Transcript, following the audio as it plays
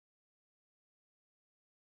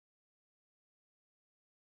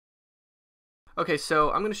Okay, so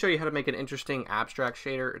I'm going to show you how to make an interesting abstract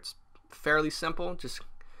shader. It's fairly simple. Just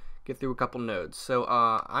get through a couple nodes. So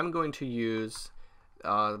I'm going to use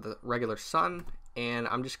the regular sun, and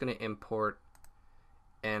I'm just going to import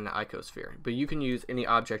an icosphere. But you can use any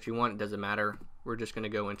object you want. It doesn't matter. We're just going to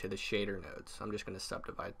go into the shader nodes. So I'm just going to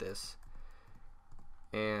subdivide this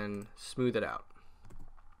and smooth it out.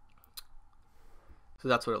 So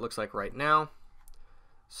that's what it looks like right now.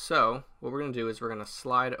 So what we're going to do is we're going to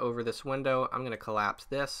slide over this window. I'm going to collapse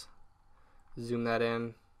this, zoom that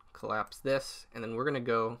in, collapse this, and then we're going to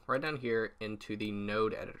go right down here into the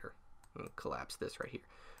node editor and collapse this right here.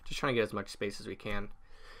 Just trying to get as much space as we can.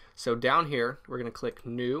 So down here we're going to click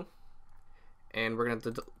new, and we're going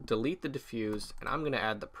to delete the diffuse, and I'm going to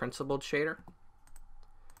add the principled shader.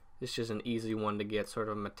 This is an easy one to get sort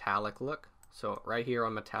of a metallic look. So right here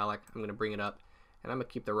on metallic, I'm going to bring it up, and I'm going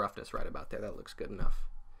to keep the roughness right about there. That looks good enough.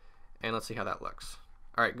 And let's see how that looks.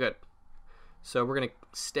 All right, good. So we're going to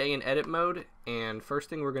stay in edit mode, and first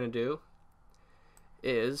thing we're going to do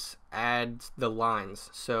is add the lines.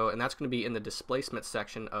 So, and that's going to be in the displacement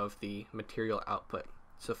section of the material output.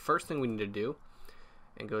 So first thing we need to do,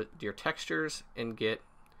 and go to your textures and get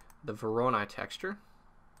the Voronoi texture.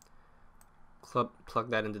 Plug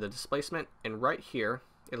that into the displacement, and right here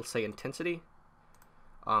it'll say intensity.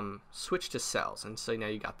 Switch to cells, and so now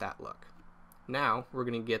you got that look. Now we're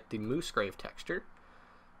going to get the moose grave texture,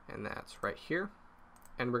 and that's right here,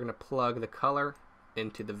 and we're going to plug the color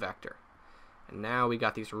into the vector, and now we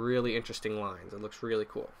got these really interesting lines. It looks really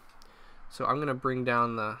cool. So I'm going to bring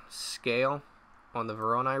down the scale on the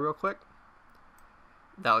Voronoi real quick.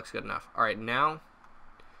 That looks good enough. Alright, now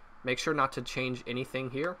make sure not to change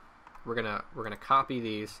anything here. We're gonna copy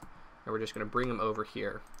these, and we're just gonna bring them over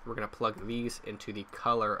here. We're gonna plug these into the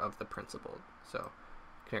color of the principled. So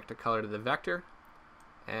connect the color to the vector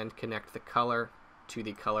and connect the color to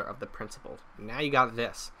the color of the principled. Now you got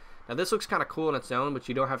this. Now this looks kind of cool on its own, but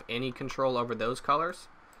you don't have any control over those colors.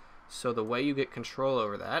 So the way you get control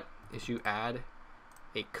over that is you add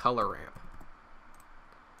a color ramp.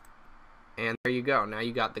 And there you go. Now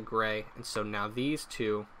you got the gray, and so now these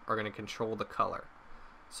two are going to control the color.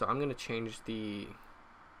 So I'm going to change the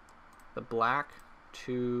black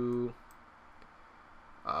to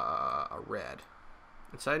a red.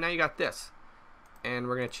 And so now you got this. And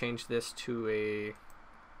we're going to change this to a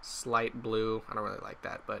slight blue. I don't really like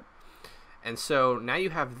that, but and so now you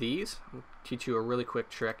have these. I'll teach you a really quick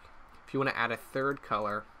trick. If you want to add a third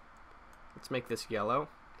color, let's make this yellow.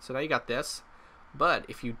 So now you got this. But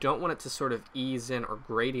if you don't want it to sort of ease in or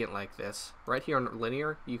gradient like this, right here on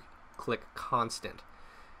linear, you click constant.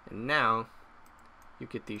 And now you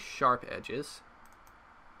get these sharp edges.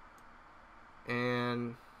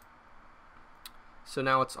 And so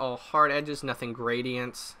now it's all hard edges, nothing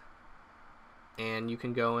gradients. And you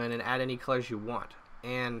can go in and add any colors you want.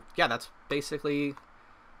 And yeah, that's basically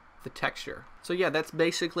the texture. So yeah, that's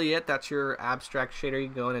basically it. That's your abstract shader. You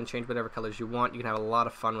can go in and change whatever colors you want. You can have a lot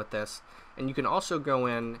of fun with this. And you can also go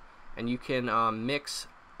in and you can mix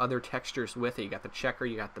other textures with it. You got the checker,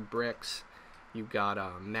 you got the bricks, you've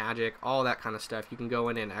got magic, all that kind of stuff. You can go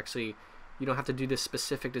in and actually, you don't have to do this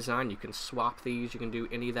specific design. You can swap these. You can do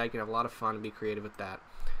any of that. You can have a lot of fun and be creative with that.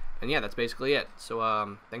 And yeah, that's basically it.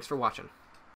 So thanks for watching.